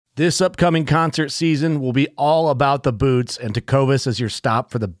This upcoming concert season will be all about the boots, and Tecovas is your stop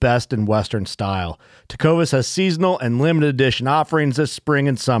for the best in Western style. Tecovas has seasonal and limited edition offerings this spring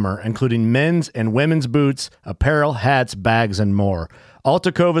and summer, including men's and women's boots, apparel, hats, bags, and more. All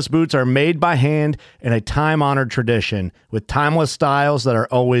Tecovas boots are made by hand in a time-honored tradition with timeless styles that are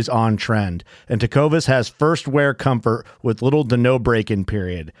always on trend. And Tecovas has first wear comfort with little to no break-in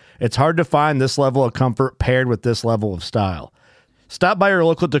period. It's hard to find this level of comfort paired with this level of style. Stop by your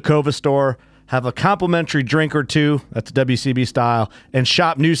local Tecovas store, have a complimentary drink or two, that's WCB style, and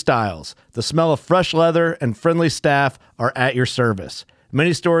shop new styles. The smell of fresh leather and friendly staff are at your service.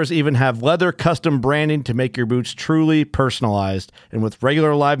 Many stores even have leather custom branding to make your boots truly personalized. And with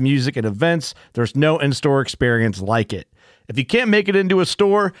regular live music and events, there's no in-store experience like it. If you can't make it into a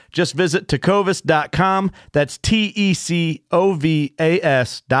store, just visit tecovas.com. That's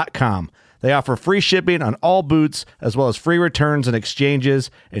TECOVAS.com. They offer free shipping on all boots, as well as free returns and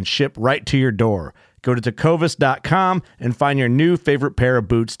exchanges, and ship right to your door. Go to tecovas.com and find your new favorite pair of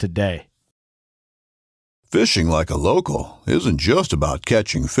boots today. Fishing like a local isn't just about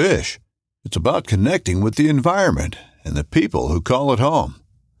catching fish. It's about connecting with the environment and the people who call it home.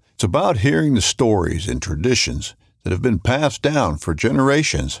 It's about hearing the stories and traditions that have been passed down for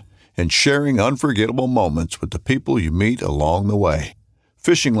generations and sharing unforgettable moments with the people you meet along the way.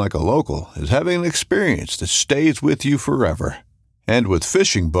 Fishing like a local is having an experience that stays with you forever. And with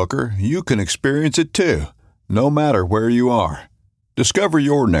Fishing Booker, you can experience it too, no matter where you are. Discover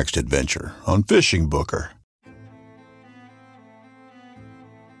your next adventure on Fishing Booker.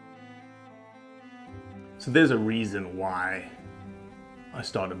 So there's a reason why I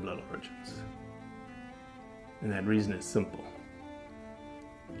started Blood Origins. And that reason is simple.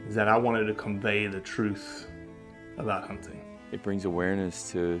 Is that I wanted to convey the truth about hunting. It brings awareness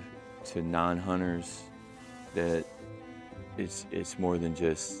to non-hunters that it's more than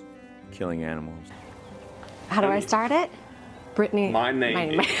just killing animals. How do I start it? Brittany. My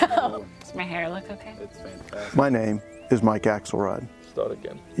name is... Does my hair look okay? It's fantastic. My name is Mike Axelrod. Start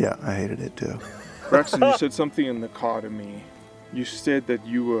again. Yeah, I hated it too. Braxton, you said something in the car to me. You said that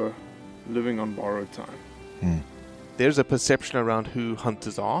you were living on borrowed time. There's a perception around who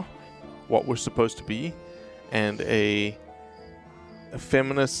hunters are, what we're supposed to be, and a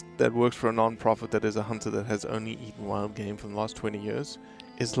feminist that works for a non-profit that is a hunter that has only eaten wild game for the last 20 years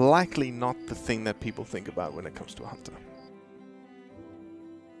is likely not the thing that people think about when it comes to a hunter.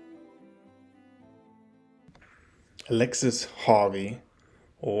 Alexis Harvey,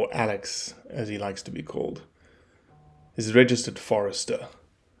 or Alex as he likes to be called, is a registered forester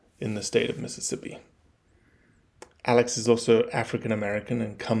in the state of Mississippi. Alex is also African American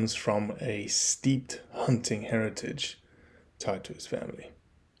and comes from a steeped hunting heritage tied to his family.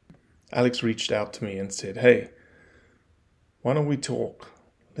 Alex reached out to me and said, "Hey, why don't we talk?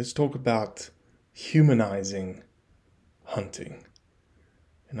 Let's talk about humanizing hunting."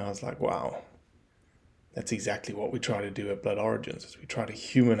 And I was like, wow, that's exactly what we try to do at Blood Origins, is we try to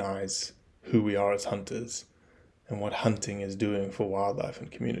humanize who we are as hunters and what hunting is doing for wildlife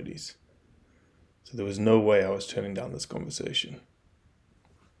and communities. So there was no way I was turning down this conversation.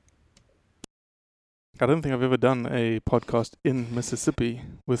 I don't think I've ever done a podcast in Mississippi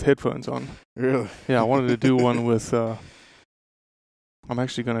with headphones on. Really? Yeah, I wanted to do one with... I'm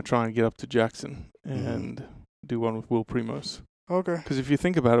actually going to try and get up to Jackson and do one with Will Primos. Okay. Because if you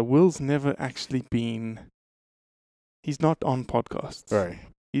think about it, Will's never actually been... He's not on podcasts. Right.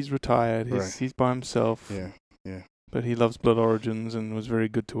 He's retired. He's by himself. Yeah. But he loves Blood Origins and was very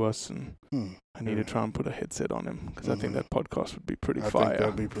good to us. And I need to try and put a headset on him because I think that podcast would be pretty fire. I think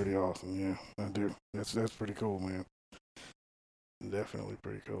that'd be pretty awesome. Yeah, I do. That's pretty cool, man. Definitely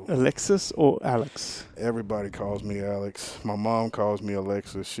pretty cool. Alexis or Alex? Everybody calls me Alex. My mom calls me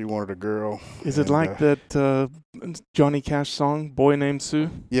Alexis. She wanted a girl. Is it like that Johnny Cash song, Boy Named Sue?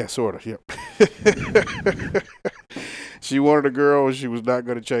 Yeah, sort of, yep. She wanted a girl, and she was not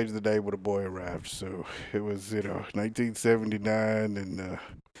going to change the name when a boy arrived. So it was, 1979, and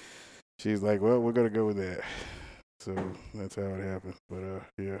she's like, well, we're going to go with that. So that's how it happened. But,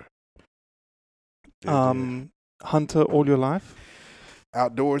 yeah. Hunter all your life?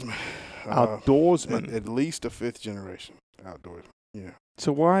 Outdoorsman. Outdoorsman. At least a fifth generation outdoorsman, yeah.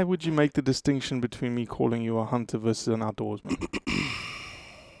 So why would you make the distinction between me calling you a hunter versus an outdoorsman?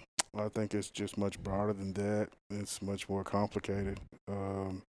 I think it's just much broader than that. It's much more complicated.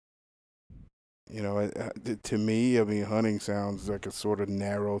 To me, hunting sounds like a sort of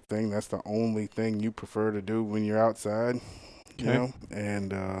narrow thing. That's the only thing you prefer to do when you're outside, you know?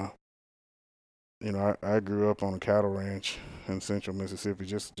 And, I grew up on a cattle ranch in central Mississippi,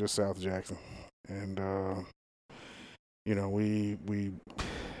 just south of Jackson. And, we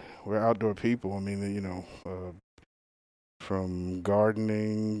we're outdoor people. I mean, from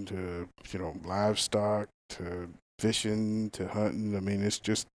gardening to, livestock to fishing to hunting. I mean, it's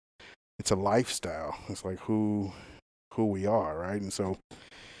a lifestyle. It's like who we are, right? And so,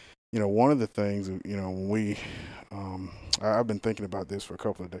 one of the things, when we, I've been thinking about this for a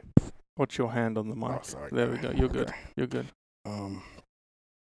couple of days. What's your hand on the mic? Oh, sorry. There we go. You're good. Okay. You're good.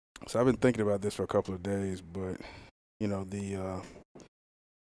 So I've been thinking about this for a couple of days, but the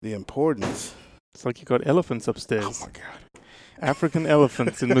importance. It's like you got elephants upstairs. Oh my God. African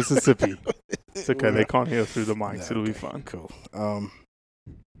elephants in Mississippi. It's okay. They can't hear through the mics. It'll be fine. Cool.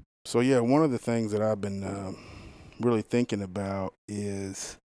 So yeah, one of the things that I've been really thinking about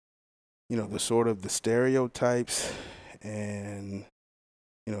is, the sort of the stereotypes and,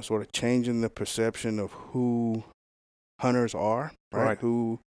 sort of changing the perception of who hunters are, right?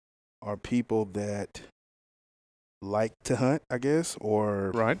 Who are people that like to hunt, I guess,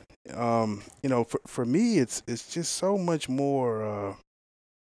 or right. For me, it's just so much more.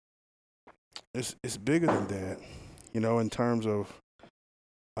 It's bigger than that, in terms of.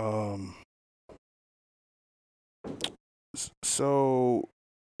 So,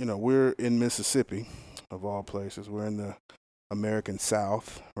 we're in Mississippi, of all places. We're in the American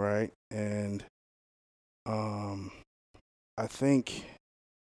South, right? And I think,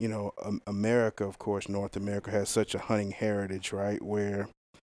 America, of course, North America has such a hunting heritage, right? Where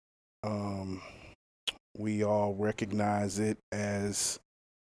we all recognize it as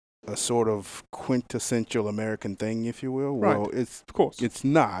a sort of quintessential American thing, if you will. Right. Well, of course. It's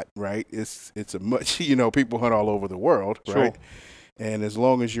not, right? It's a much, people hunt all over the world, right? Sure. And as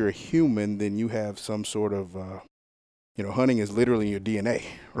long as you're a human, then you have some sort of, hunting is literally in your DNA,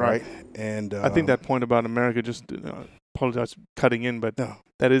 right? And I think that point about America, just apologize for cutting in, but no.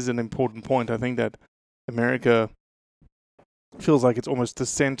 That is an important point. I think that America feels like it's almost the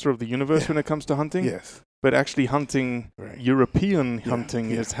center of the universe when it comes to hunting. Yes. But actually hunting, right. European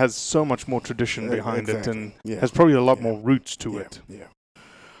hunting, has so much more tradition behind it and has Yeah. probably a lot more roots to it. Yeah.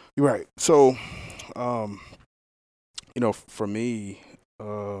 You're right. So, for me,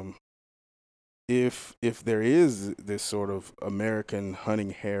 if there is this sort of American hunting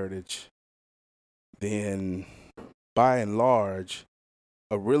heritage, then by and large,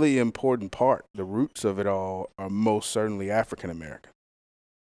 a really important part, the roots of it all, are most certainly African American.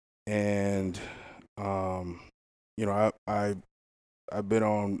 And I've been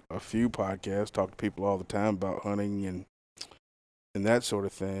on a few podcasts, talk to people all the time about hunting and that sort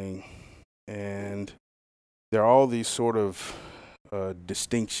of thing. And there are all these sort of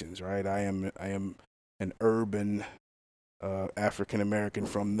distinctions, right? I am an urban African American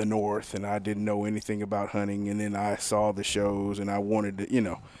from the North, and I didn't know anything about hunting, and then I saw the shows and I wanted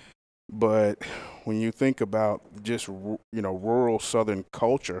to, But when you think about just rural Southern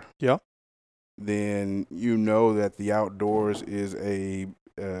culture, then that the outdoors is a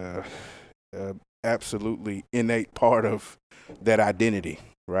absolutely innate part of that identity,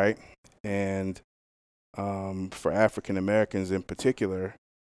 right? And for African Americans in particular,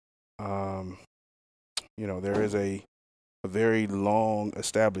 there is a very long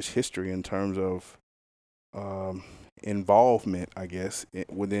established history in terms of involvement, I guess,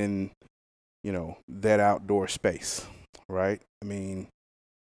 within that outdoor space, right? I mean,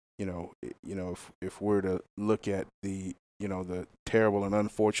 if we're to look at the the terrible and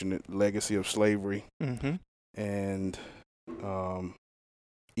unfortunate legacy of slavery, and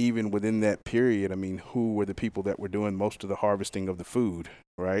even within that period, I mean, who were the people that were doing most of the harvesting of the food,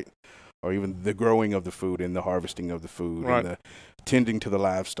 right? Or even the growing of the food and the harvesting of the food, and the tending to the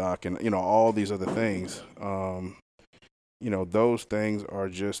livestock, and all these other things. Those things are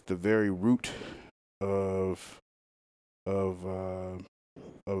just the very root of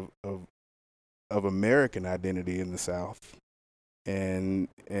American identity in the South, and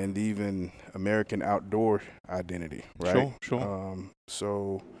even American outdoor identity, right? Sure.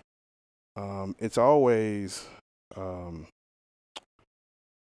 So it's always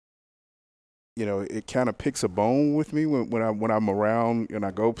it kind of picks a bone with me when I'm around and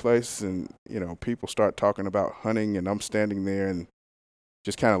I go places and people start talking about hunting and I'm standing there and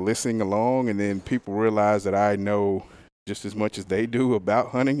just kind of listening along, and then people realize that I know just as much as they do about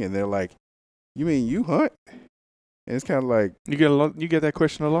hunting, and they're like, "You mean you hunt?" And it's kind of like you get that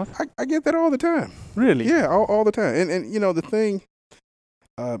question a lot. I get that all the time. Really? Yeah, all the time. And the thing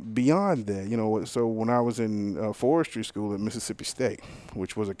beyond that, so when I was in forestry school at Mississippi State,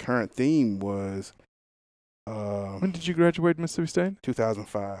 which was a current theme, was When did you graduate Mississippi State?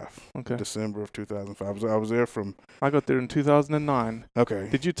 2005. Okay. December of 2005. I was there from. I got there in 2009. Okay.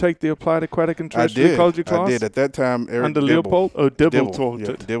 Did you take the Applied Aquatic and I Terrestrial did. Ecology class? I did. At that time, Eric Under Dibble. Leopold? Oh, Dibble taught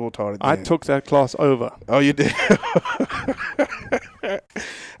Yeah, it. Dibble taught it I then. took that class over. Oh, you did?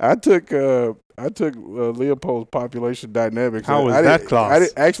 I took Leopold's population dynamics. How was I that didn't- class?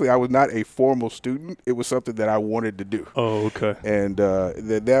 Actually, I was not a formal student. It was something that I wanted to do. Oh, okay. And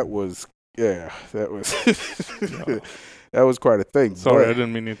that was that was quite a thing. Sorry, But- I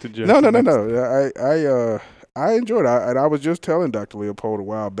didn't mean to interject. No. I enjoyed it. And I was just telling Dr. Leopold a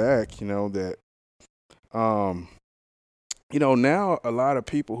while back, that now a lot of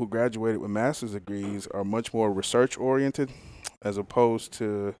people who graduated with master's degrees are much more research oriented as opposed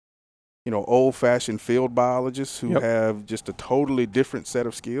to, old-fashioned field biologists who Yep. have just a totally different set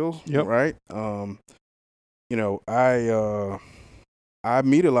of skills, Yep. right? I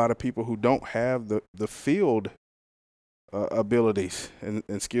meet a lot of people who don't have the field abilities and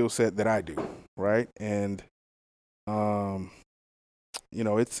skill set that I do, right? And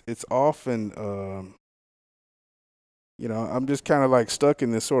it's often I'm just kind of like stuck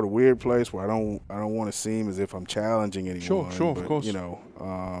in this sort of weird place where I don't want to seem as if I'm challenging anyone. Sure, but, of course.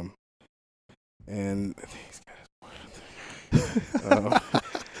 And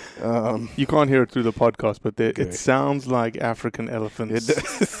You can't hear it through the podcast, but Okay. it sounds like African elephants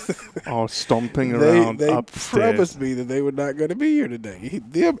it, are stomping around they upstairs. promised me that they were not going to be here today.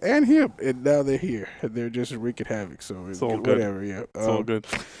 Them and him, and now they're here, and they're just wreaking havoc. So It's all good. whatever, yeah. It's all good.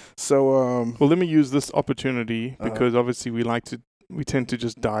 So Well, let me use this opportunity because obviously we tend to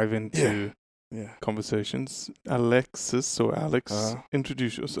just dive into yeah. conversations. Alex,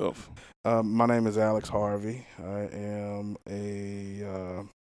 introduce yourself. My name is Alex Harvey.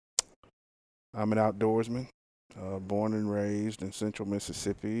 I'm an outdoorsman, born and raised in Central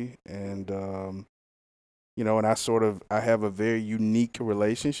Mississippi, and and I have a very unique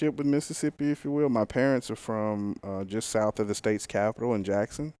relationship with Mississippi, if you will. My parents are from just south of the state's capital in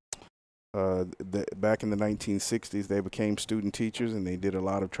Jackson. Back in the 1960s, they became student teachers, and they did a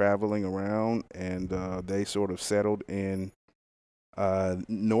lot of traveling around, and they sort of settled in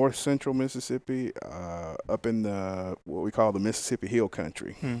north central Mississippi, up in what we call the Mississippi Hill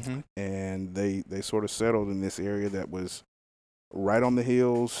Country. Mm-hmm. And they sort of settled in this area that was right on the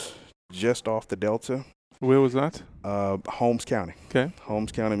hills, just off the Delta. Where was that? Holmes County. Okay.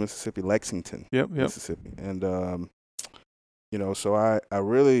 Holmes County, Mississippi, Lexington, Yep. Mississippi. And, so I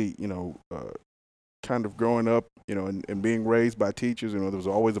really, kind of growing up, and being raised by teachers, there was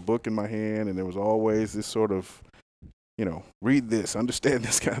always a book in my hand, and there was always this sort of, read this, understand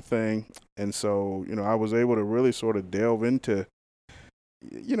this kind of thing. And so, I was able to really sort of delve into,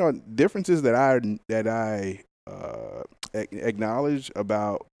 differences that I acknowledge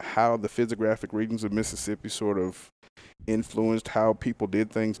about how the physiographic regions of Mississippi sort of influenced how people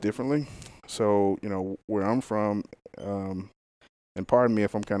did things differently. So, where I'm from, and pardon me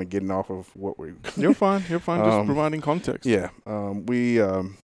if I'm kind of getting off of what we're... You're fine. Just providing context. Yeah.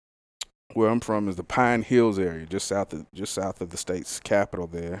 Where I'm from is the Pine Hills area, just south of the state's capital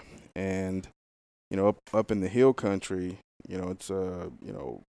there. And, up in the hill country, it's,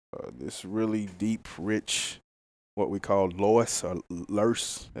 this really deep, rich, what we call loess or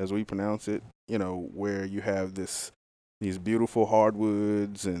lurse, as we pronounce it, where you have these beautiful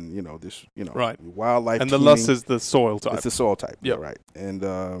hardwoods and, this, Right. wildlife. And the teeming. loess is the soil type. It's the soil type. Yep. Right. And,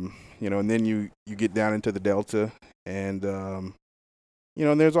 and then you get down into the Delta and,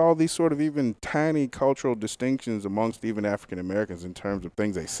 and there's all these sort of even tiny cultural distinctions amongst even African Americans in terms of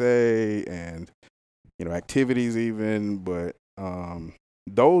things they say and, activities even. But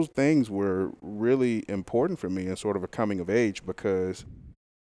those things were really important for me in sort of a coming of age because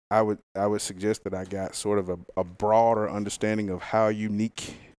I would suggest that I got sort of a broader understanding of how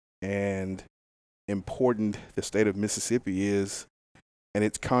unique and important the state of Mississippi is and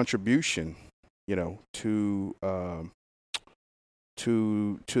its contribution, to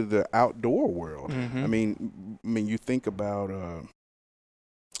the outdoor world. Mm-hmm. I mean, you think about,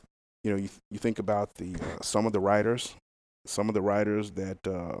 you think about the some of the writers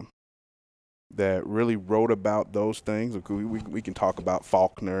that really wrote about those things. We can talk about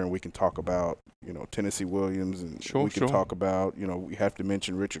Faulkner and we can talk about Tennessee Williams and we can talk about we have to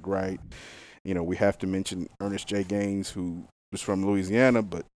mention Richard Wright. We have to mention Ernest J. Gaines, who was from Louisiana,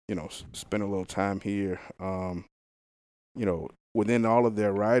 but spent a little time here. Within all of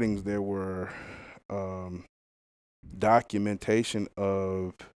their writings, there were documentation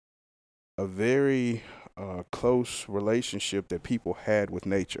of a very close relationship that people had with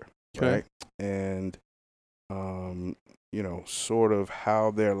nature, right? And, sort of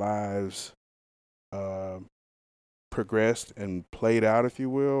how their lives progressed and played out, if you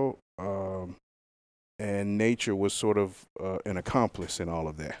will. And nature was sort of an accomplice in all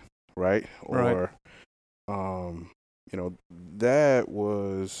of that, right? Or, that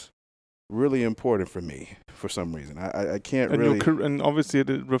was really important for me for some reason. I can't and really. And obviously it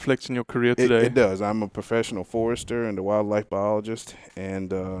reflects in your career today. It does. I'm a professional forester and a wildlife biologist,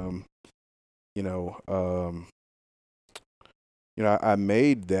 and I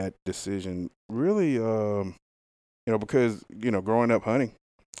made that decision really, because growing up hunting,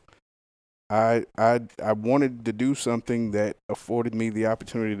 I wanted to do something that afforded me the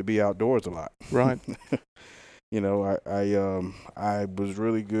opportunity to be outdoors a lot. Right. I was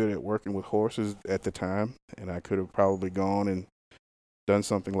really good at working with horses at the time, and I could have probably gone and done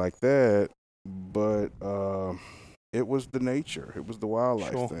something like that, but it was the nature, it was the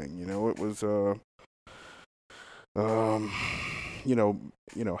wildlife thing. It was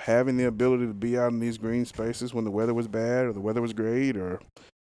having the ability to be out in these green spaces when the weather was bad or the weather was great, or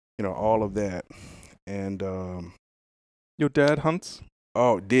all of that. And your dad hunts?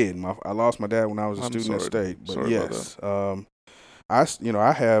 Oh, did. I lost my dad when I was a student at State, but yes, I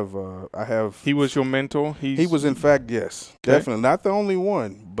have. He was your mentor. He was, in fact, yes, definitely not the only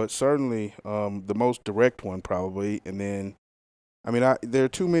one, but certainly the most direct one, probably. And then, there are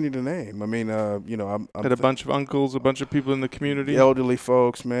too many to name. I'm had a bunch of uncles, a bunch of people in the community, elderly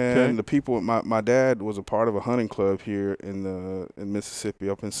folks, man. Okay. The people. My dad was a part of a hunting club here in Mississippi,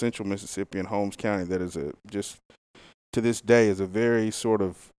 up in central Mississippi in Holmes County. That is just to this day is a very sort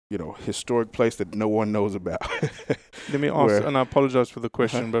of historic place that no one knows about. Let me ask, and I apologize for the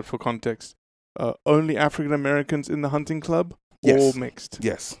question, but for context, only African Americans in the hunting club, yes. Or mixed?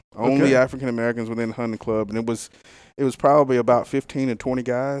 Yes, only African Americans within the hunting club, and it was probably about 15 to 20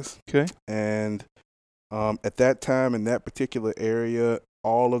 guys. Okay, and at that time in that particular area,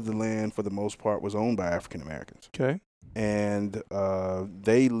 all of the land for the most part was owned by African Americans. Okay, and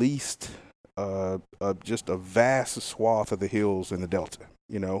they leased just a vast swath of the hills in the Delta,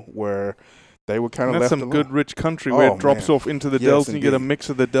 where they were kind of left alone. That's some good rich country where it drops off into the Delta, and you get a mix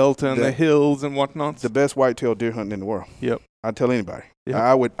of the Delta and the hills and whatnot. The best whitetail deer hunting in the world. Yep. I'd tell anybody.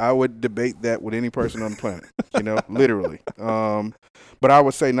 Yep. I would debate that with any person on the planet, literally. But I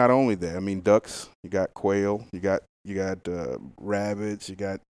would say not only that. Ducks, you got quail, you got rabbits, you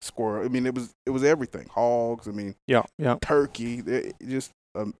got squirrel. It was everything. Hogs. Turkey. Just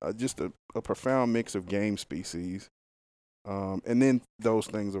a profound mix of game species, and then those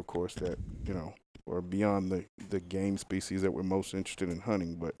things, of course, that are beyond the game species that we're most interested in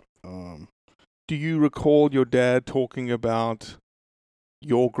hunting. But do you recall your dad talking about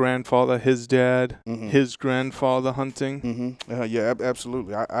your grandfather, his dad, his grandfather hunting? Yeah,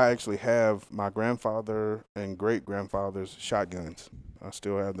 absolutely. I actually have my grandfather and great grandfather's shotguns. I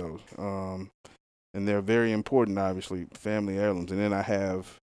still have those. And they're very important, obviously, family heirlooms. And then I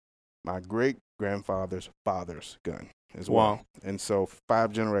have my great-grandfather's father's gun as well. Wow. And so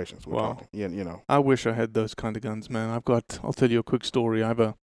 5 generations. We're talking. I wish I had those kind of guns, man. I'll tell you a quick story.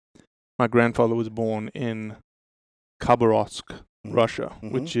 My grandfather was born in Khabarovsk, Russia,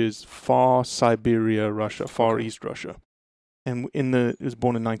 which is far Siberia, Russia, far east Russia. And it was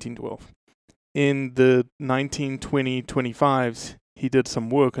born in 1912. In the 1920-25s, he did some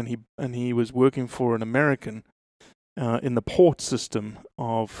work, and he was working for an American in the port system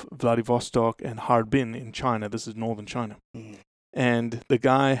of Vladivostok and Harbin in China. This is northern China. And the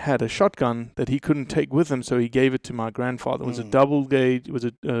guy had a shotgun that he couldn't take with him, so he gave it to my grandfather. It was a double gauge. It was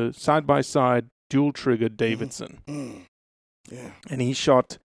a side-by-side dual trigger Davidson. Yeah. And he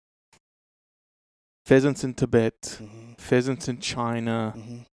shot pheasants in Tibet, pheasants in China,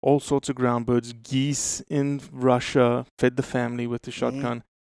 all sorts of ground birds, geese in Russia, fed the family with the shotgun.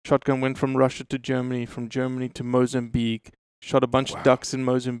 Shotgun went from Russia to Germany, from Germany to Mozambique, shot a bunch of ducks in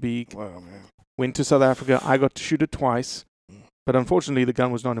Mozambique, went to South Africa. I got to shoot it twice, but unfortunately the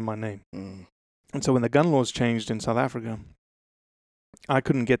gun was not in my name. And so when the gun laws changed in South Africa, I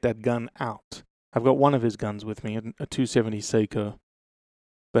couldn't get that gun out. I've got one of his guns with me, a 270 Seiko,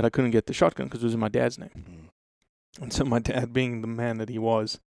 but I couldn't get the shotgun because it was in my dad's name. And so my dad, being the man that he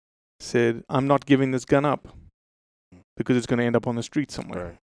was, said, I'm not giving this gun up because it's going to end up on the street somewhere.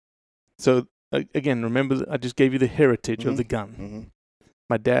 Right. So, again, remember, I just gave you the heritage of the gun.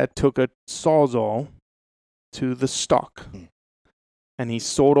 My dad took a Sawzall to the stock, and he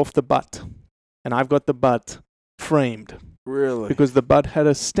sawed off the butt. And I've got the butt framed. Really? Because the butt had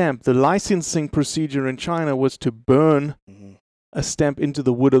a stamp. The licensing procedure in China was to burn a stamp into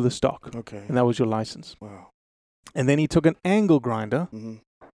the wood of the stock. Okay. And that was your license. Wow. And then he took an angle grinder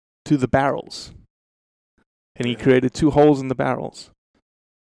to the barrels. And he created 2 holes in the barrels.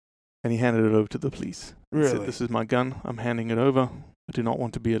 And he handed it over to the police. He Really? said, "This is my gun. I'm handing it over. I do not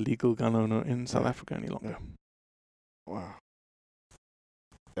want to be a legal gun owner in South Africa any longer." Wow.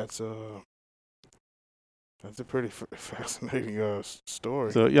 That's a pretty fascinating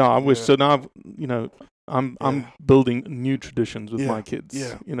story. So I wish. So now I'm building new traditions with my kids.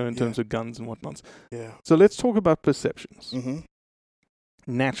 In terms of guns and whatnot. Yeah. So let's talk about perceptions. Mm-hmm.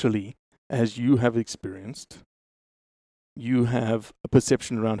 Naturally, as you have experienced, you have a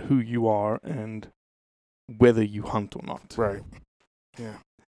perception around who you are and whether you hunt or not. Right. Yeah.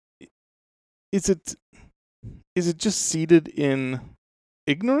 Is it just seated in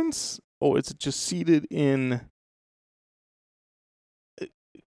ignorance, or is it just seated in,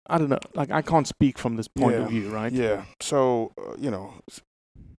 I don't know, like I can't speak from this point of view, right? Yeah. So,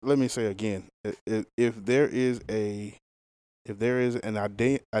 let me say again, if there is an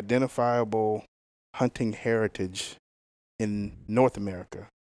identifiable hunting heritage in North America,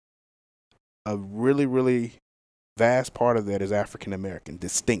 a really, really vast part of that is African American,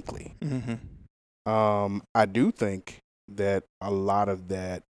 distinctly. Mm-hmm. I do think that a lot of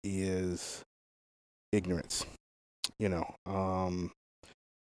that is ignorance, and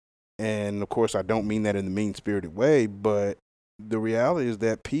of course I don't mean that in the mean-spirited way, but the reality is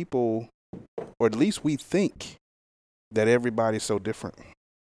that people, or at least we think, that everybody's so different,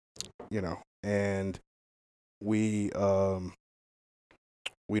 and we don't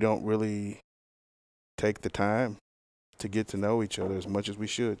really take the time to get to know each other as much as we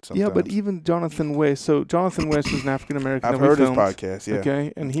should sometimes. Yeah, but even Jonathan West. So Jonathan West was an African American. I've heard his podcast. Yeah.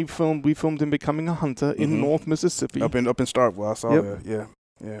 Okay, and we filmed him becoming a hunter in North Mississippi. Up in Starkville. I saw that. Yeah.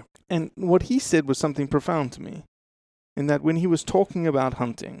 Yeah. And what he said was something profound to me, in that when he was talking about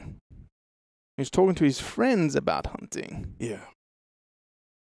hunting, he was talking to his friends about hunting. Yeah.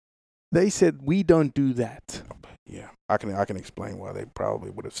 They said, "We don't do that." Yeah, I can explain why they probably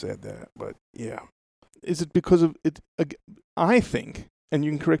would have said that, but yeah. Is it because of it? I think, and you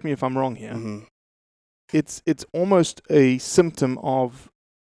can correct me if I'm wrong here. Mm-hmm. It's almost a symptom of,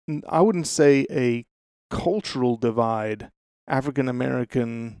 I wouldn't say a cultural divide, African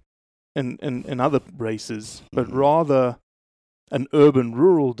American and other races, but rather an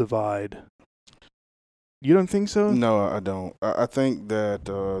urban-rural divide. You don't think so? No, I don't. I think that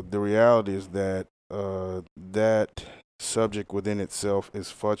the reality is that that subject within itself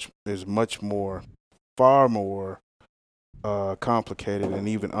is far more complicated and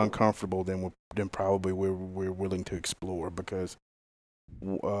even uncomfortable than probably we're willing to explore. Because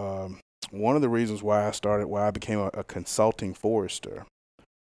one of the reasons why I became a consulting forester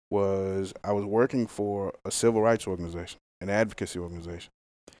was I was working for a civil rights organization, an advocacy organization.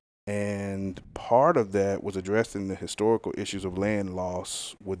 And part of that was addressing the historical issues of land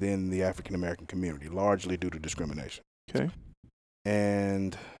loss within the African American community, largely due to discrimination. Okay.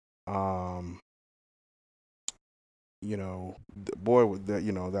 And, I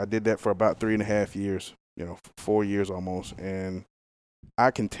did that for about 3.5 years, 4 years almost. And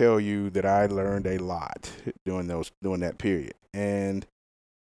I can tell you that I learned a lot during that period. And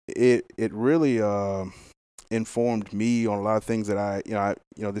it really, informed me on a lot of things that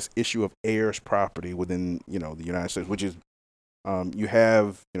this issue of heirs property within, the United States, which is, you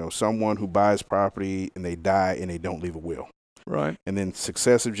have, someone who buys property and they die and they don't leave a will. Right. And then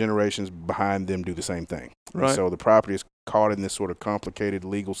successive generations behind them do the same thing. Right. And so the property is caught in this sort of complicated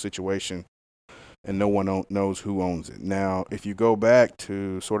legal situation and no one knows who owns it. Now, if you go back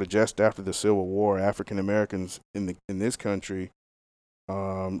to sort of just after the Civil War, African Americans in this country,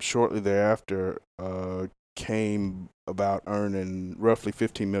 shortly thereafter, came about earning roughly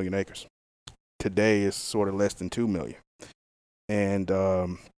 15 million acres. Today it's sort of less than 2 million. And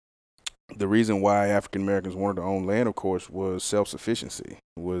the reason why African Americans wanted to own land, of course, was self-sufficiency,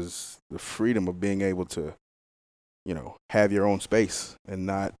 was the freedom of being able to, have your own space and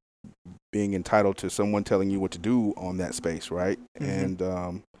not being entitled to someone telling you what to do on that space, right? Mm-hmm.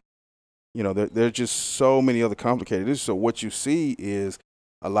 And, there's just so many other complicated issues. So what you see is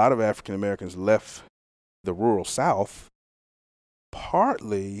a lot of African Americans left the rural South,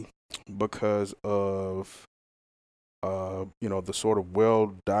 partly because of, the sort of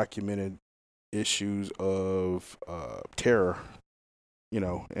well-documented issues of terror,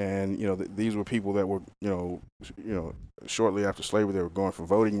 and these were people that were, shortly after slavery, they were going for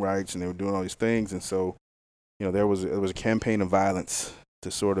voting rights and they were doing all these things, and so, there was a campaign of violence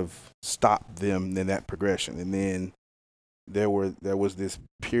to sort of stop them in that progression, and then there was this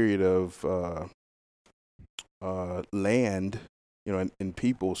period of land, and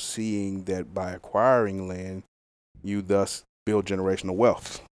people seeing that by acquiring land, you thus build generational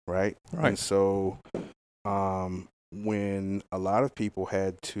wealth, right? Right. And so, when a lot of people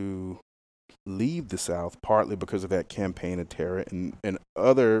had to leave the South, partly because of that campaign of terror, and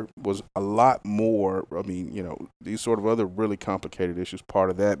other was a lot more. I mean, these sort of other really complicated issues. Part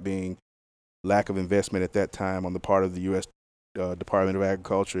of that being lack of investment at that time on the part of the U.S. Department of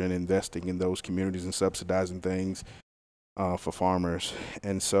Agriculture in investing in those communities and subsidizing things for farmers.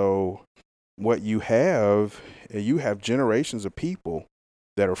 And so what you have generations of people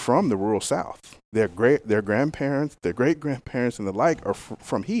that are from the rural South. Their grandparents, their great-grandparents, and the like are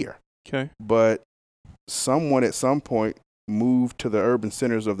from here. Okay. But someone at some point moved to the urban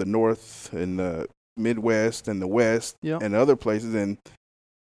centers of the North and the Midwest and the West and other places,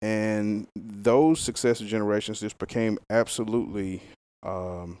 and those successive generations just became absolutely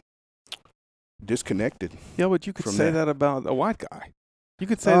disconnected. Yeah, but you could say that about a white guy. You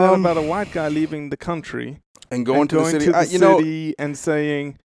could say that about a white guy leaving the country and going to the city and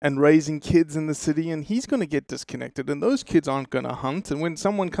saying and raising kids in the city, and he's going to get disconnected, and those kids aren't going to hunt. And when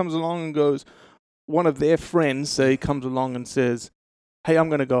someone comes along and goes, one of their friends, say, comes along and says, hey, I'm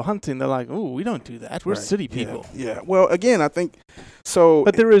going to go hunting, they're like, oh, we don't do that. We're city people. Yeah. Well, again, I think so.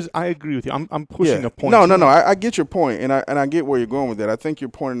 But there is, I agree with you. I'm pushing a point. No. I get your point, and I get where you're going with that. I think you're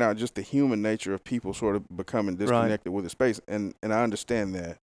pointing out just the human nature of people sort of becoming disconnected with the space, and I understand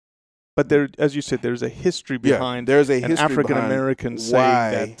that. But there, as you said, there's a history behind there's a history African American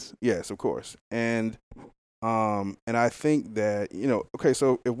saying that. Yes, of course. And I think that, okay,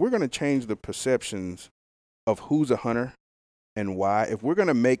 so if we're going to change the perceptions of who's a hunter and why, if we're going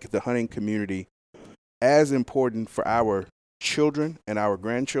to make the hunting community as important for our children and our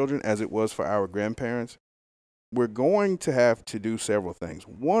grandchildren as it was for our grandparents, we're going to have to do several things.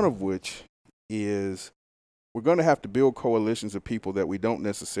 One of which is we're going to have to build coalitions of people that we don't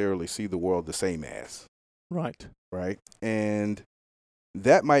necessarily see the world the same as. Right. Right. And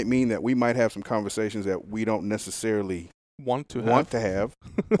that might mean that we might have some conversations that we don't necessarily want to have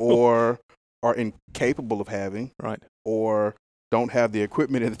or are incapable of having. Right. Or don't have the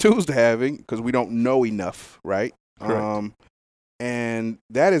equipment and the tools to having because we don't know enough. Right. Correct. And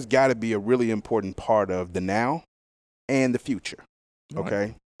that has got to be a really important part of the now and the future.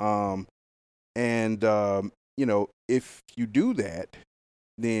 Okay. Right. If you do that,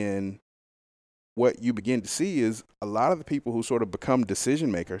 then what you begin to see is a lot of the people who sort of become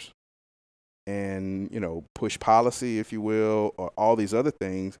decision makers and, push policy, if you will, or all these other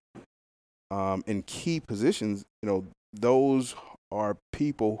things in key positions, those are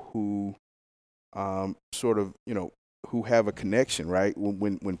people who who have a connection, right?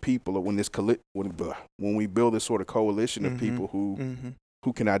 When we build this sort of coalition of people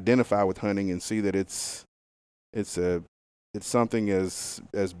who can identify with hunting and see that it's something as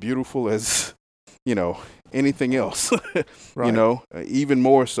beautiful as anything else, right. Even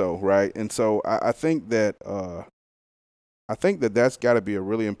more so, right? And so I think that that's got to be a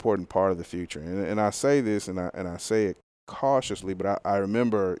really important part of the future. And I say this and I say it cautiously, but I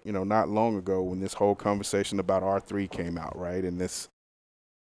remember not long ago when this whole conversation about R3 came out, right? And this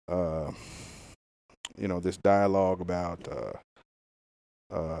this dialogue about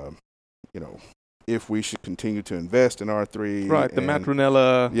if we should continue to invest in R3. Right, the Matt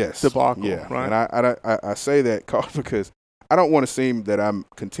Ranella debacle. Yeah, right. And I say that because I don't want to seem that I'm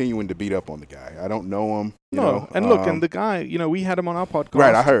continuing to beat up on the guy. I don't know him. And look, and the guy, we had him on our podcast.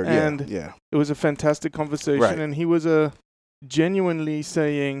 Right, I heard. And yeah. It was a fantastic conversation, right. And he was genuinely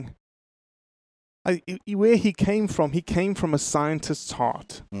saying where he came from a scientist's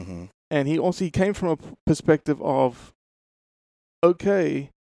heart. Mm-hmm. And he came from a perspective of, okay,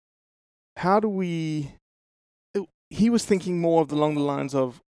 how do we... He was thinking more along the lines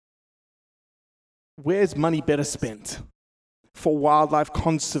of, where's money better spent for wildlife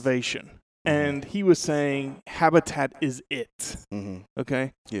conservation? And he was saying habitat is it. Mm-hmm.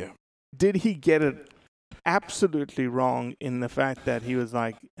 Okay? Yeah. Did he get it absolutely wrong in the fact that he was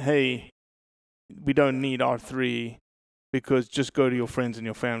like, hey, we don't need R3 because just go to your friends and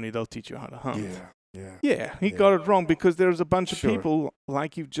your family, they'll teach you how to hunt. Yeah, he got it wrong because there's a bunch of people,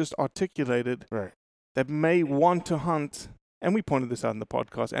 like you've just articulated, right, that may want to hunt, and we pointed this out in the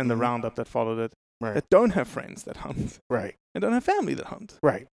podcast and the roundup that followed it, right, that don't have friends that hunt. Right. And don't have family that hunt.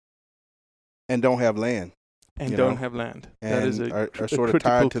 Right. And don't have land. And don't have land. And that is are sort of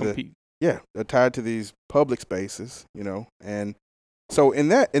tied to they're tied to these public spaces, And so in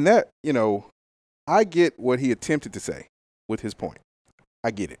that, I get what he attempted to say with his point.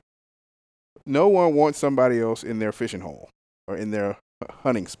 I get it. No one wants somebody else in their fishing hole or in their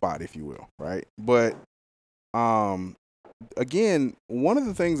hunting spot, if you will, right? But again, one of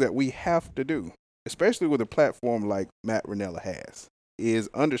the things that we have to do, especially with a platform like Matt Ranella has, is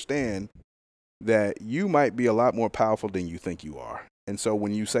understand that you might be a lot more powerful than you think you are. And so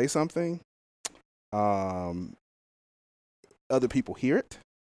when you say something, other people hear it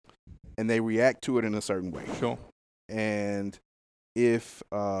and they react to it in a certain way. Sure. And if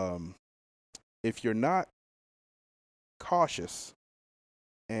you're not cautious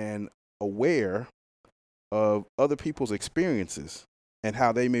and aware of other people's experiences and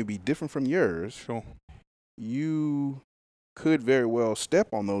how they may be different from yours, sure, you could very well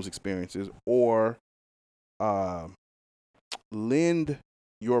step on those experiences or lend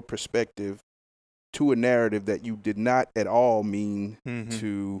your perspective to a narrative that you did not at all mean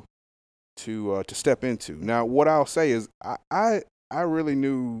to step into. Now, what I'll say is I really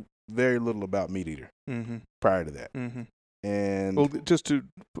knew very little about Meat Eater prior to that. And well, just to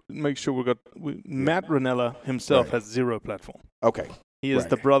make sure Matt Ranella himself has zero platform. Okay. He is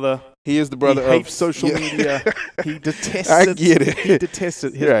the brother. He is the brother he hates social media. He detests it. I get it. He detests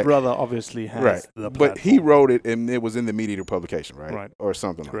it. His brother obviously has the platform. But he wrote it, and it was in the Meat Eater publication, right? Right. Or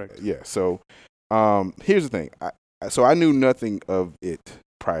something Correct. like that. Yeah. So here's the thing. So I knew nothing of it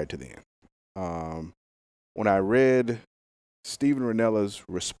prior to then. When I read Steven Ranella's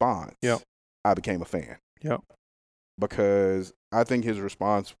response, I became a fan. Yep. Because I think his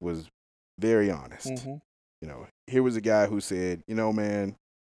response was very honest. You know, here was a guy who said, you know, man,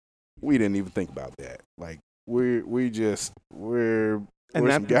 we didn't even think about that. Like, we're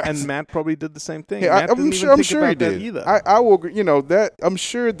and Matt probably did the same thing. Yeah, Matt I'm sure he did. Either. I will agree. You know, that I'm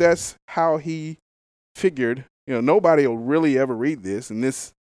sure that's how he figured. You know, nobody will really ever read this, and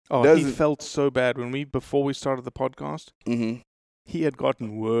this. Oh, he felt so bad before we started the podcast. He had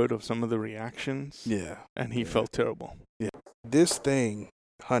gotten word of some of the reactions. Yeah, and he felt terrible. Yeah, this thing,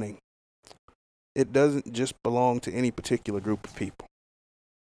 hunting, it doesn't just belong to any particular group of people.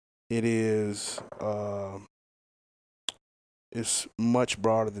 It is, it's much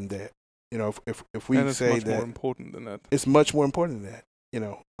broader than that. You know, if we say that, it's much more important than that. It's much more important than that. You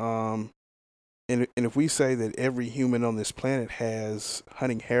know, and if we say that every human on this planet has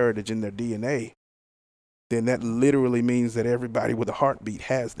hunting heritage in their DNA, then that literally means that everybody with a heartbeat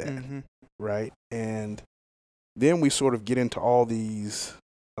has that, right? And then we sort of get into all these,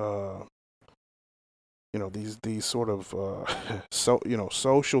 these sort of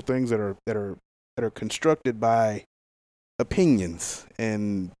social things that are constructed by opinions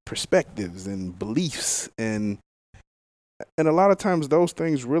and perspectives and beliefs, and a lot of times those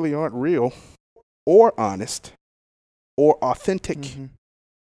things really aren't real or honest or authentic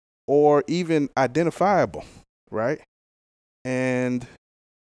or even identifiable, right? And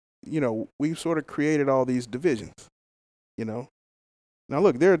we've sort of created all these divisions, Now,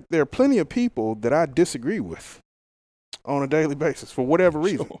 look, there are plenty of people that I disagree with on a daily basis for whatever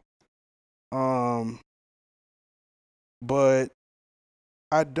reason. Sure. But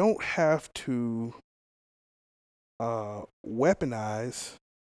I don't have to weaponize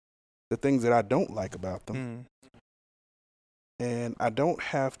the things that I don't like about them. And I don't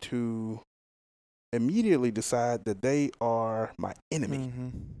have to immediately decide that they are my enemy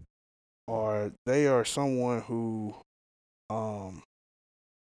or they are someone who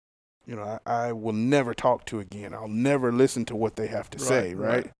I will never talk to again. I'll never listen to what they have to say,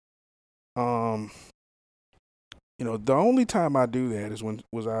 right? The only time I do that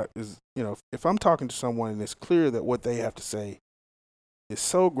is if I'm talking to someone and it's clear that what they have to say is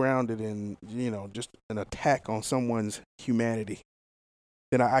so grounded in, just an attack on someone's humanity,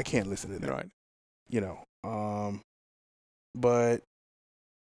 then I can't listen to them. Right. But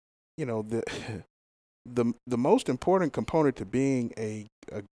the most important component to being a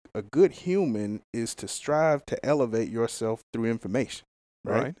good human is to strive to elevate yourself through information,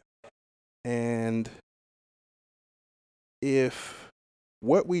 right? And if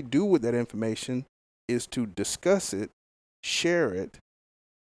what we do with that information is to discuss it, share it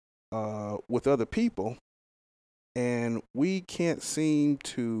with other people, and we can't seem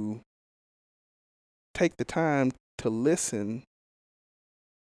to take the time to listen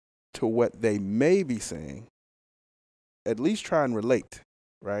to what they may be saying, at least try and relate,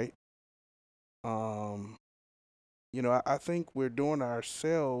 right? I think we're doing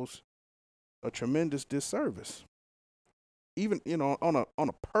ourselves a tremendous disservice. Even on a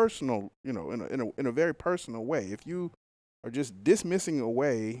personal, in a very personal way. If you are just dismissing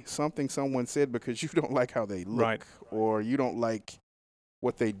away something someone said because you don't like how they look, or you don't like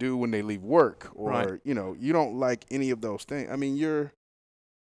what they do when they leave work, or you don't like any of those things. I mean,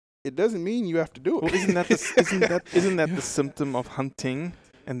 it doesn't mean you have to do it. Well, isn't that the symptom of hunting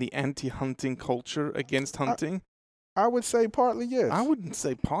and the anti-hunting culture against hunting? I would say partly, yes. I wouldn't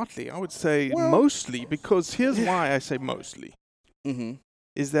say partly. I would say mostly, because here's why I say mostly.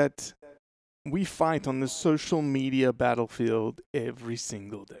 Is that we fight on the social media battlefield every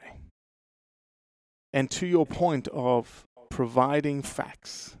single day. And to your point of providing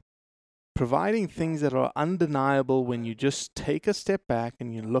facts, providing things that are undeniable when you just take a step back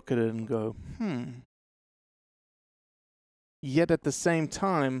and you look at it and go, Yet at the same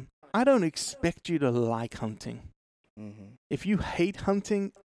time, I don't expect you to like hunting. Mm-hmm. If you hate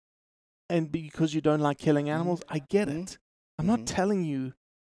hunting and because you don't like killing animals, I get it. I'm not telling you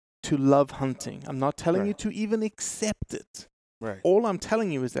to love hunting. I'm not telling you to even accept it. Right. All I'm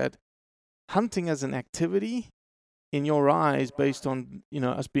telling you is that hunting as an activity, in your eyes, based on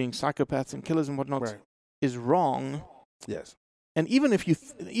us being psychopaths and killers and whatnot, is wrong. Yes. And even if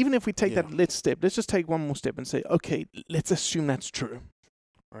we take that let's just take one more step and say, okay, let's assume that's true.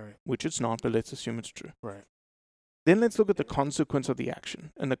 Right. Which it's not, but let's assume it's true. Right. Then let's look at the consequence of the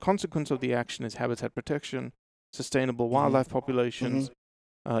action. And the consequence of the action is habitat protection, sustainable wildlife populations,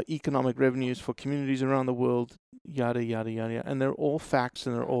 economic revenues for communities around the world, yada, yada, yada. And they're all facts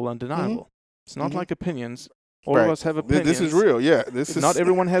and they're all undeniable. It's not like opinions. All of us have opinions. This is real, yeah. Not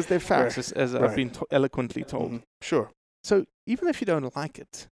everyone has their facts, as I've been eloquently told. Sure. So even if you don't like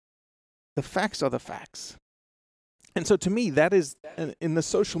it, the facts are the facts. And so to me, that is, in the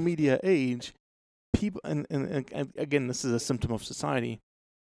social media age, people, and again, this is a symptom of society,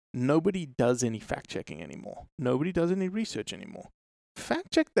 nobody does any fact-checking anymore. Nobody does any research anymore.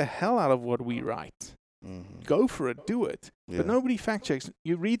 Fact-check the hell out of what we write. Go for it, do it. Yeah. But nobody fact-checks.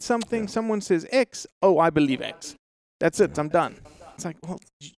 You read something, someone says X, oh, I believe X. That's it, I'm done. It's like, well,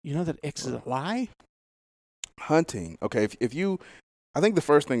 you know that X is a lie? Hunting. Okay, if you, I think the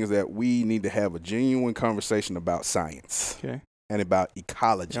first thing is that we need to have a genuine conversation about science. Okay. And about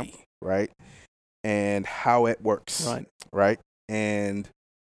ecology, right? And how it works. Right? And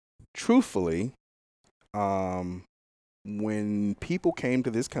truthfully, when people came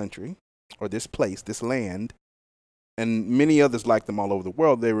to this country, or this place, this land, and many others like them all over the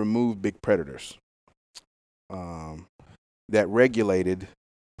world, they removed big predators that regulated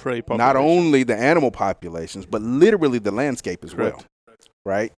prey population. Not only the animal populations, but literally the landscape as well,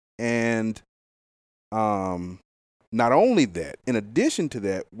 right? And not only that, in addition to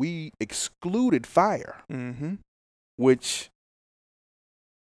that, we excluded fire, which,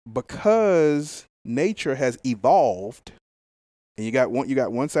 because nature has evolved. And you got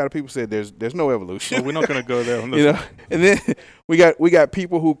one side of people said there's no evolution. Well, we're not going to go there on this. And then we got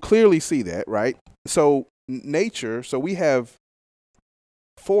people who clearly see that, right? So nature, so we have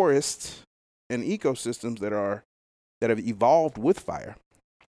forests and ecosystems that have evolved with fire,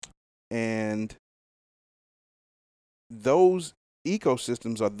 and those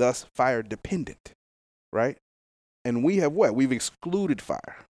ecosystems are thus fire dependent, right? And we have what? We've excluded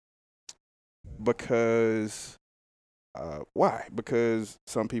fire because. Why? Because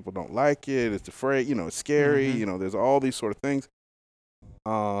some people don't like it. It's afraid, it's scary. There's all these sort of things.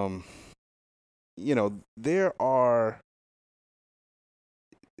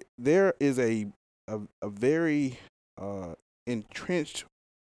 There is a very entrenched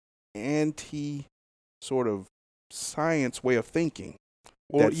anti sort of science way of thinking.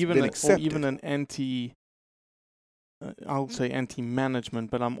 Or even an anti, I'll say anti-management,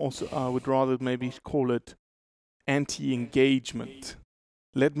 but I would rather maybe call it anti-engagement.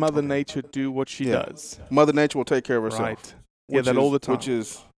 Let Mother Nature do what she does. Mother Nature will take care of herself. Right. Yeah, that all the time. Which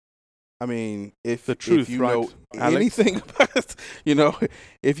is, I mean, if the truth, if you know anything about,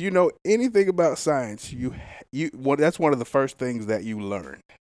 if you know anything about science, that's one of the first things that you learn,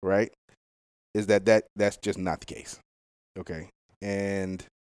 right? Is that's just not the case. Okay, and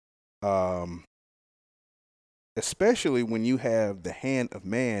especially when you have the hand of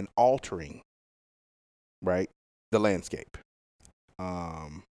man altering, right, the landscape.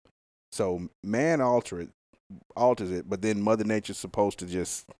 So man alters it, but then Mother Nature's supposed to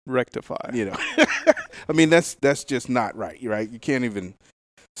just rectify. I mean, that's just not right. Right? You can't even.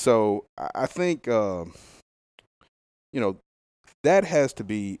 So I think that has to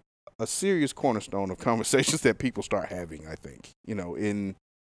be a serious cornerstone of conversations that people start having. I think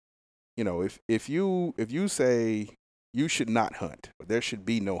if you say you should not hunt, or there should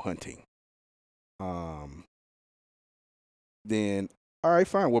be no hunting, then all right,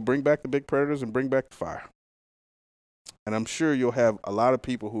 fine. We'll bring back the big predators and bring back the fire. And I'm sure you'll have a lot of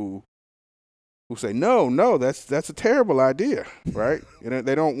people who say, no, that's a terrible idea, right?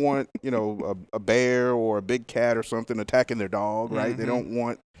 They don't want, a bear or a big cat or something attacking their dog, right? They don't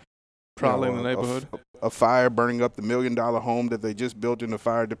want prowling the neighborhood, a fire burning up the $1 million home that they just built in a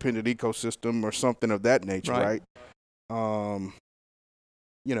fire-dependent ecosystem or something of that nature, right?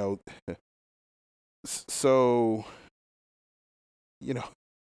 So,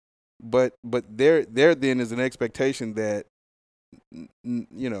 but there then is an expectation that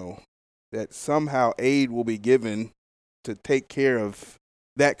that somehow aid will be given to take care of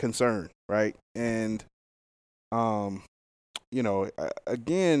that concern, right? And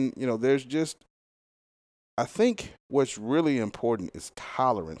again, there's just, I think what's really important is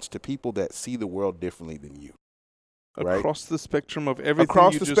tolerance to people that see the world differently than you. Right? Across the spectrum of everything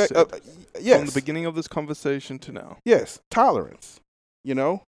Across you the just said, yes. from the beginning of this conversation to now. Yes, tolerance.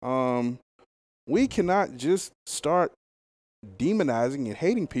 We cannot just start demonizing and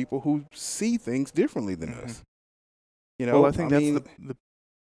hating people who see things differently than us. Well, I think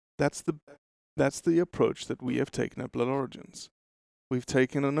that's the approach that we have taken at Blood Origins. We've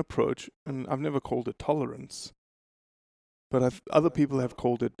taken an approach, and I've never called it tolerance, but other people have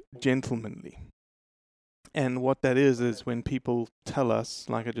called it gentlemanly. And what that is when people tell us,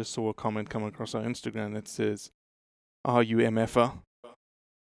 like I just saw a comment come across our Instagram that says, "Are you MFer?"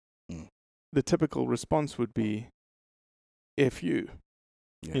 The typical response would be, "F you,"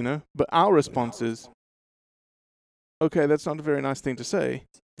 But our response is, "Okay, that's not a very nice thing to say,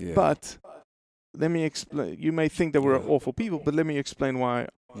 but let me explain. You may think that we're awful people, but let me explain why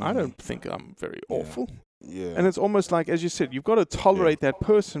I don't think I'm very awful." Yeah. And it's almost like, as you said, you've got to tolerate that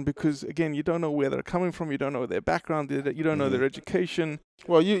person because, again, you don't know where they're coming from. You don't know their background. You don't know their education.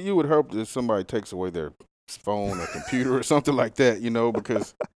 Well, you would hope that somebody takes away their phone or computer or something like that,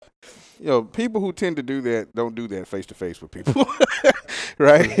 because, people who tend to do that don't do that face-to-face with people,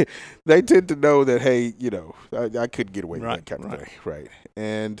 right? They tend to know that, hey, I could get away with that kind of thing, right?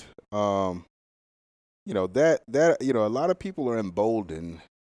 And, that a lot of people are emboldened,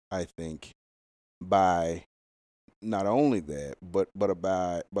 I think, by not only that, but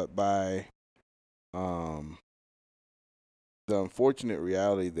by the unfortunate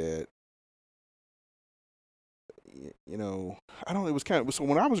reality that it was kind of, so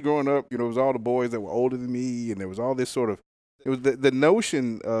when I was growing up, it was all the boys that were older than me, and there was all this sort of, it was the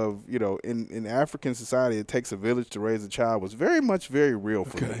notion of, in African society, it takes a village to raise a child was very real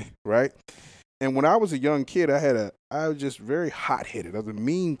for me, right? And when I was a young kid, I was just very hot-headed. I was a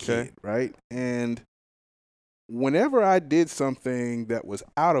mean kid, right? And whenever I did something that was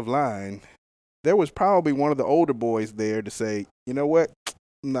out of line, there was probably one of the older boys there to say, "You know what?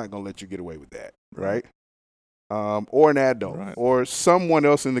 I'm not going to let you get away with that," right? Or an adult, or someone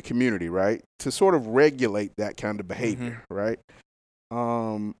else in the community, right? To sort of regulate that kind of behavior, right?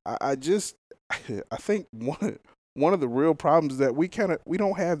 I think one of the real problems is that we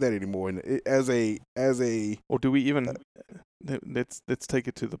don't have that anymore. And or do we even? Let's take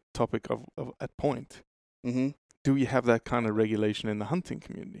it to the topic of at point. Mm-hmm. Do we have that kind of regulation in the hunting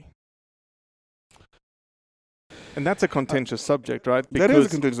community? And that's a contentious subject, right? Because that is a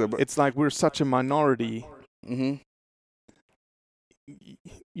contentious subject. It's like we're such a minority. Mm-hmm.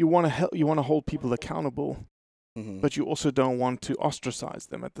 You want to hold people accountable, but you also don't want to ostracize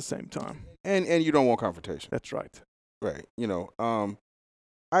them at the same time. And you don't want confrontation. That's right. Right.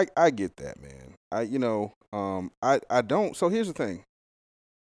 I get that, man. I don't. So here's the thing.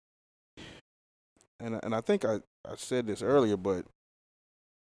 And I think I said this earlier, but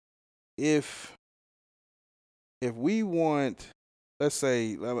if we want, let's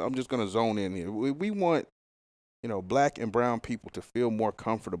say, I'm just going to zone in here. We want, black and brown people to feel more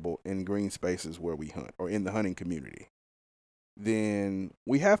comfortable in green spaces where we hunt or in the hunting community. Then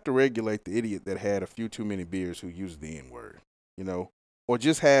we have to regulate the idiot that had a few too many beers who uses the N-word, or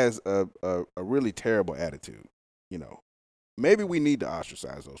just has a really terrible attitude, Maybe we need to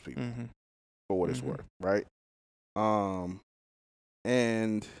ostracize those people for what it's worth, right?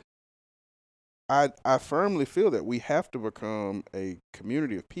 And I firmly feel that we have to become a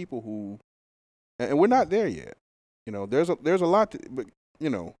community of people who, and we're not there yet. There's a lot to, but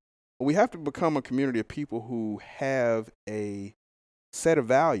we have to become a community of people who have a set of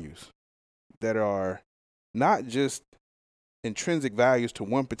values that are not just intrinsic values to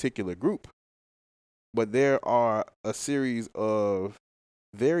one particular group, but there are a series of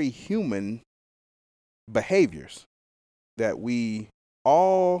very human behaviors that we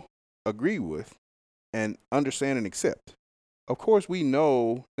all agree with and understand and accept. Of course, we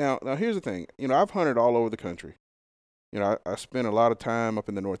know now here's the thing. I've hunted all over the country. I spent a lot of time up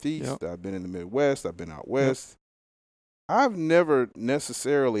in the Northeast. Yep. I've been in the Midwest. I've been out West. Yep. I've never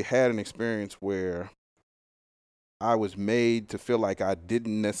necessarily had an experience where I was made to feel like I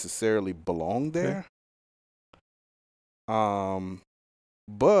didn't necessarily belong there. Okay.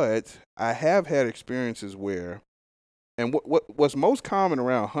 But I have had experiences where, and what's most common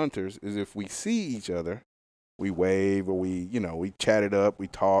around hunters is if we see each other, we wave or we chat it up, we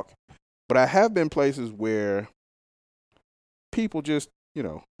talk. But I have been places where people just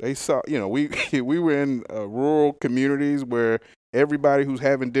they saw, we we were in rural communities where everybody who's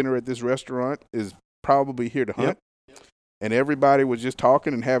having dinner at this restaurant is probably here to hunt. Yep. And everybody was just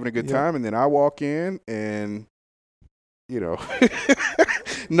talking and having a good time. And then I walk in and,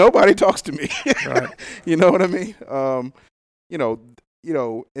 nobody talks to me. Right. You know what I mean?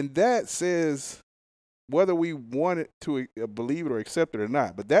 And that says, whether we want it to believe it or accept it or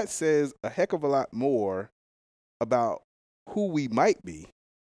not, but that says a heck of a lot more about who we might be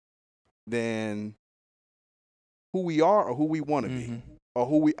than who we are or who we want to be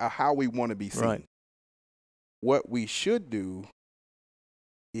or how we want to be seen. Right. What we should do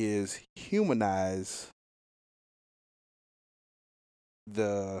is humanize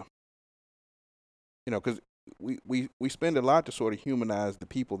because we spend a lot to sort of humanize the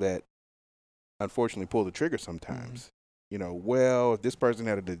people that unfortunately pull the trigger sometimes. Well, if this person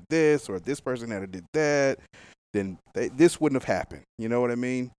had did this or if this person had did that, then this wouldn't have happened. You know what I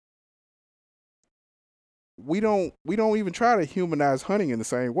mean? We don't even try to humanize hunting in the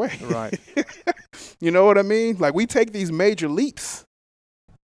same way. Right. You know what I mean? Like, we take these major leaps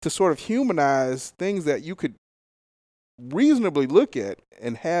to sort of humanize things that you could reasonably look at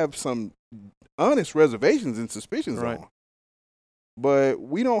and have some honest reservations and suspicions on. But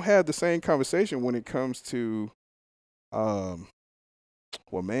we don't have the same conversation when it comes to, well,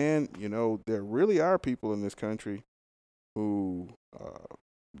 man, there really are people in this country who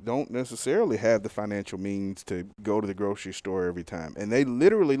don't necessarily have the financial means to go to the grocery store every time. And they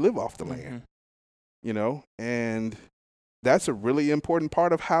literally live off the land, and that's a really important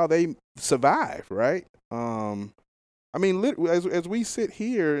part of how they survive, right? I mean, as we sit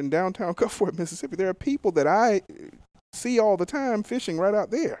here in downtown Gulfport, Mississippi, there are people that I see all the time fishing right out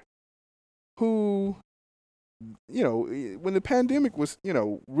there who, when the pandemic was,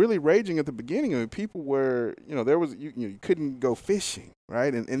 really raging at the beginning, I mean, people were, there was, you couldn't go fishing,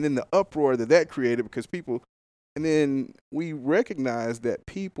 right? And then the uproar that created because people, and then we recognized that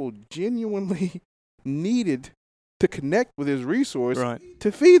people genuinely needed to connect with this resource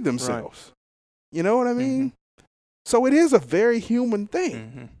to feed themselves. Right. You know what I mean? Mm-hmm. So it is a very human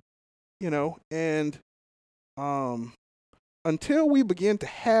thing, and until we begin to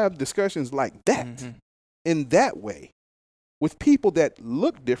have discussions like that, in that way, with people that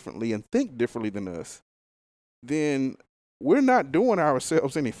look differently and think differently than us, then we're not doing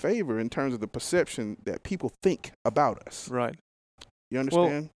ourselves any favor in terms of the perception that people think about us. Right. You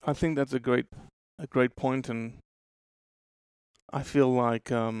understand? Well, I think that's a great point, and I feel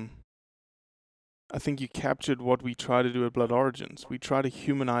like I think you captured what we try to do at Blood Origins. We try to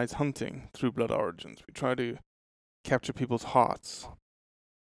humanize hunting through Blood Origins. We try to capture people's hearts,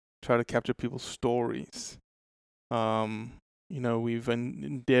 try to capture people's stories. We've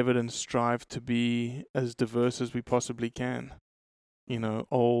endeavored and strived to be as diverse as we possibly can.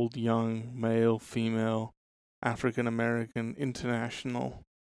 Old, young, male, female, African American, international.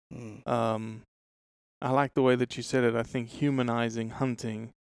 I like the way that you said it. I think humanizing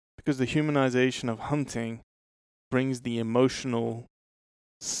hunting, because the humanization of hunting brings the emotional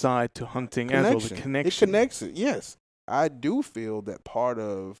side to hunting as well, the connection. It connects it, yes. I do feel that part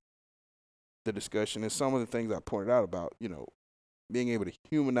of the discussion is some of the things I pointed out about, being able to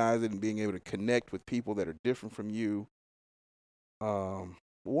humanize it and being able to connect with people that are different from you.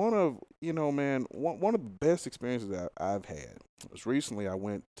 One of the best experiences that I've had was recently I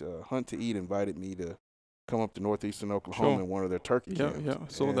went, Hunt to Eat invited me to come up to northeastern Oklahoma in one of their turkey camps. Yeah, I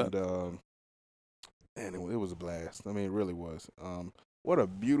saw that. And it was a blast. I mean, it really was. What a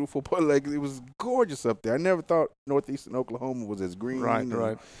beautiful place. Like, it was gorgeous up there. I never thought northeastern Oklahoma was as green.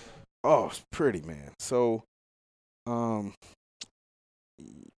 Right. Oh, it's pretty, man. So,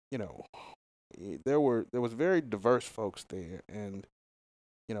 there was very diverse folks there, and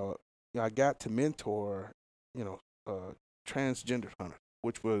I got to mentor transgender hunter,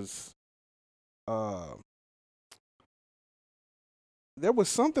 which was there was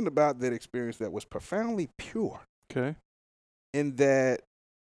something about that experience that was profoundly pure. Okay. In that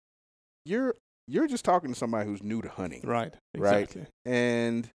you're just talking to somebody who's new to hunting. Right. Exactly. Right.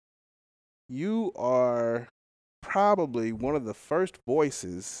 And you are probably one of the first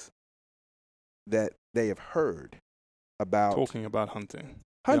voices that they have heard about talking about hunting.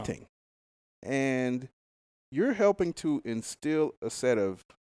 Yeah. And you're helping to instill a set of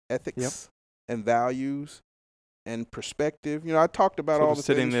ethics and values and perspective. I talked about sort all of the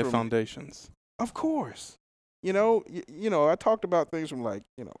setting things their from, foundations. Of course. I talked about things from like,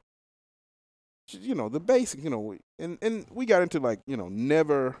 the basic, and we got into like,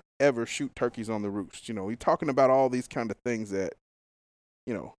 never ever shoot turkeys on the roost. We talking about all these kind of things that,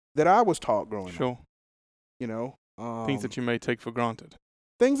 that I was taught growing up. Sure. Things that you may take for granted.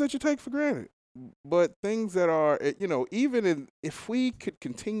 Things that you take for granted. But things that are, even if we could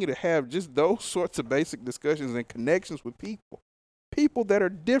continue to have just those sorts of basic discussions and connections with people that are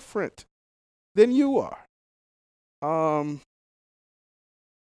different than you are,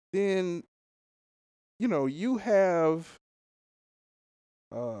 then, you have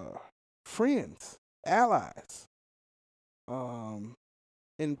friends, allies,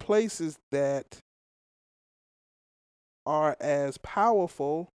 in places that are as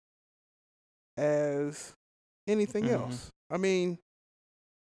powerful as anything else. I mean,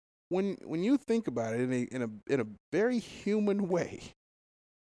 when you think about it in a very human way,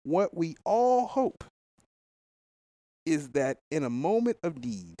 what we all hope is that in a moment of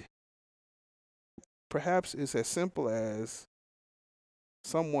need, perhaps it's as simple as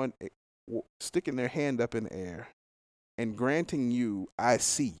someone sticking their hand up in the air and granting you, I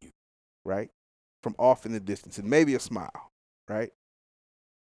see you, right? From off in the distance, and maybe a smile, right?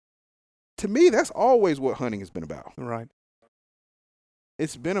 To me, that's always what hunting has been about. Right.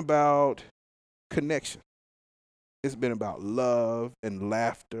 It's been about connection. It's been about love and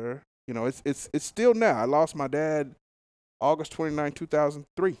laughter. It's still now. I lost my dad August 29,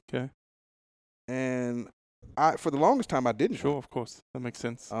 2003. Okay. And for the longest time, I didn't. Sure, of course. That makes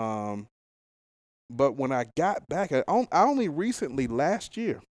sense. But when I got back, I only recently, last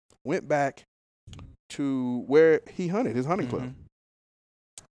year, went back to where he hunted, his hunting club.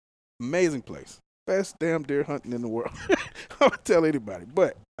 Amazing place. Best damn deer hunting in the world. I would tell anybody.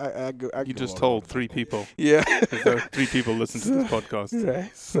 But I go. You just told 3 people. Yeah. 3 people listen to this podcast.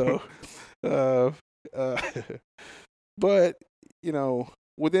 Right. So, but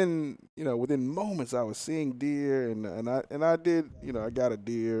within moments, I was seeing deer, and I did. I got a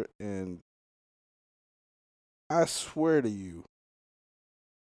deer, and I swear to you,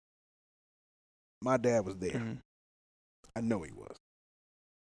 my dad was there. I know he was.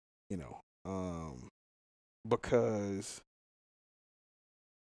 Because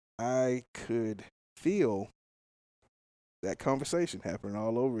I could feel that conversation happening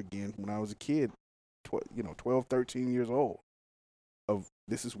all over again when I was a kid, 12, 13 years old, of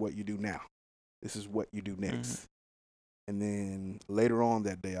this is what you do now. This is what you do next. And then later on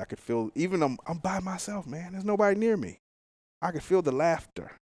that day, I could feel, even I'm by myself, man. There's nobody near me. I could feel the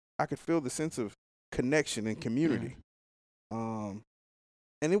laughter. I could feel the sense of connection and community.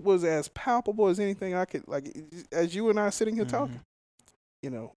 And it was as palpable as anything I could, as you and I sitting here talking,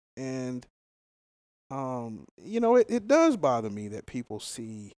 and, it does bother me that people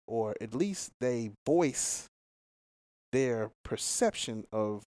see, or at least they voice their perception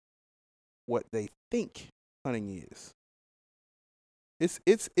of what they think hunting is.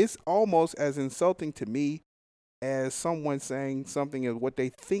 It's almost as insulting to me as someone saying something of what they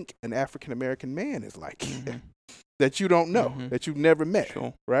think an African American man is like. That you don't know, that you've never met,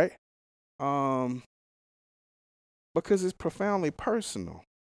 sure. Right? Because it's profoundly personal,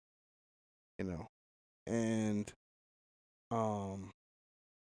 and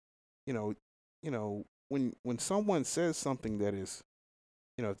when someone says something that is,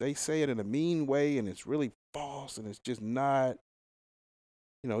 if they say it in a mean way and it's really false and it's just not,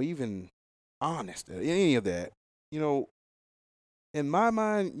 even honest, any of that, in my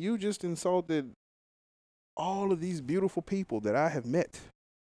mind, you just insulted all of these beautiful people that I have met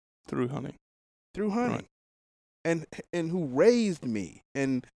through hunting, right. and who raised me,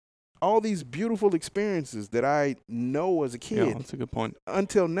 and all these beautiful experiences that I know as a kid. Yeah, that's a good point.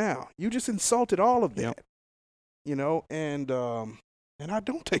 Until now, you just insulted all of that, yep. And I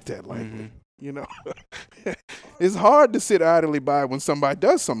don't take that lightly. It's hard to sit idly by when somebody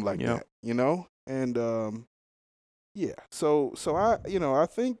does something like that. And yeah. So I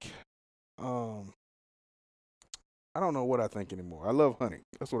think. I don't know what I think anymore. I love hunting.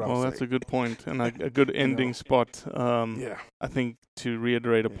 That's what I was saying. Well, that's a good point, and a good ending spot. Yeah. I think to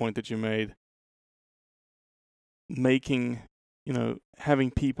reiterate a point that you made,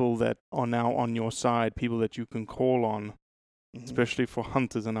 having people that are now on your side, people that you can call on, especially for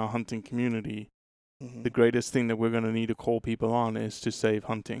hunters in our hunting community, the greatest thing that we're going to need to call people on is to save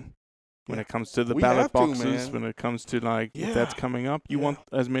hunting. When it comes to the ballot boxes, when it comes to if that's coming up, you want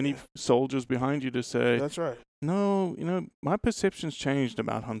as many soldiers behind you to say, that's right. No, my perception's changed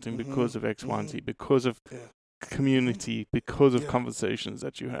about hunting because of X, Y, and Z, because of community, because of conversations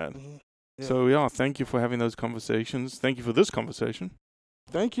that you had. So, thank you for having those conversations. Thank you for this conversation.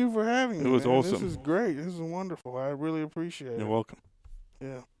 Thank you for having me. It was awesome. This is great. This is wonderful. I really appreciate it. You're welcome.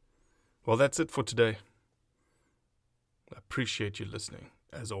 Yeah. Well, that's it for today. I appreciate you listening,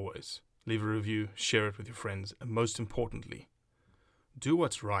 as always. Leave a review, share it with your friends, and most importantly, do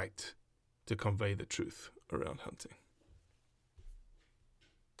what's right to convey the truth around hunting.